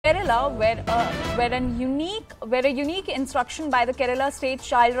Kerala, where a unique instruction by the Kerala State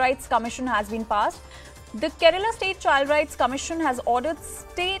Child Rights Commission has been passed. The Kerala State Child Rights Commission has ordered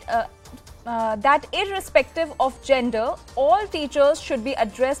that irrespective of gender, all teachers should be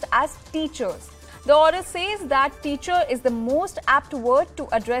addressed as teachers. The order says that teacher is the most apt word to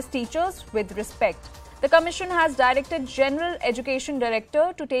address teachers with respect. The Commission has directed General Education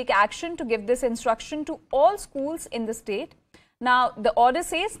Director to take action to give this instruction to all schools in the state. Now, the order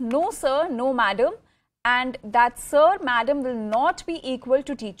says no sir, no madam, and that sir, madam will not be equal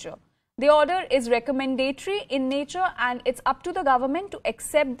to teacher. The order is recommendatory in nature and it's up to the government to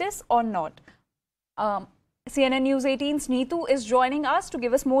accept this or not. CNN News 18's Neetu is joining us to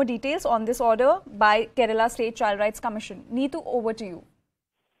give us more details on this order by Kerala State Child Rights Commission. Neetu, over to you.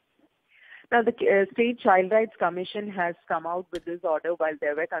 Now, the State Child Rights Commission has come out with this order while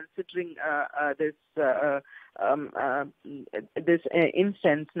they were considering this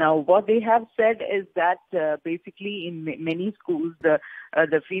instance. Now, what they have said is that basically in many schools, the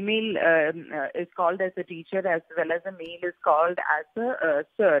female is called as a teacher as well as the male is called as a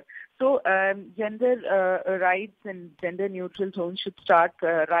sir. So, gender rights and gender neutral tone should start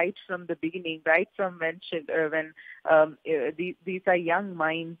right from the beginning, right from when these are young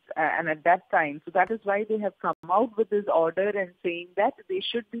minds and at that time. So that is why they have come out with this order and saying that they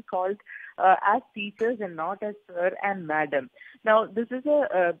should be called as teachers and not as sir and madam. Now, this is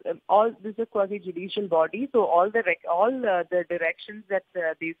a quasi-judicial body, so all the directions that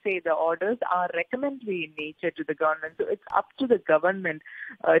they say, the orders are recommendatory in nature to the government. So it's up to the government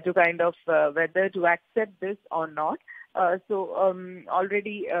to kind of whether to accept this or not.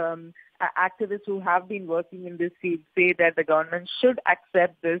 Already activists who have been working in this field say that the government should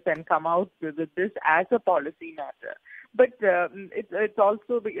accept this and come out with this as a policy matter. But it's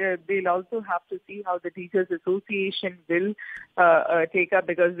also they'll also have to see how the Teachers Association will take up,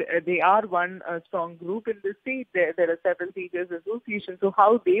 because they are one strong group in the state. There are several Teachers Associations, so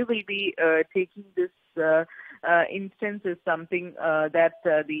how they will be taking this instance is something that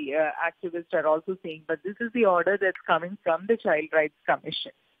the activists are also saying. But this is the order that's coming from the Child Rights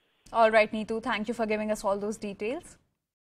Commission. All right, Neetu, thank you for giving us all those details.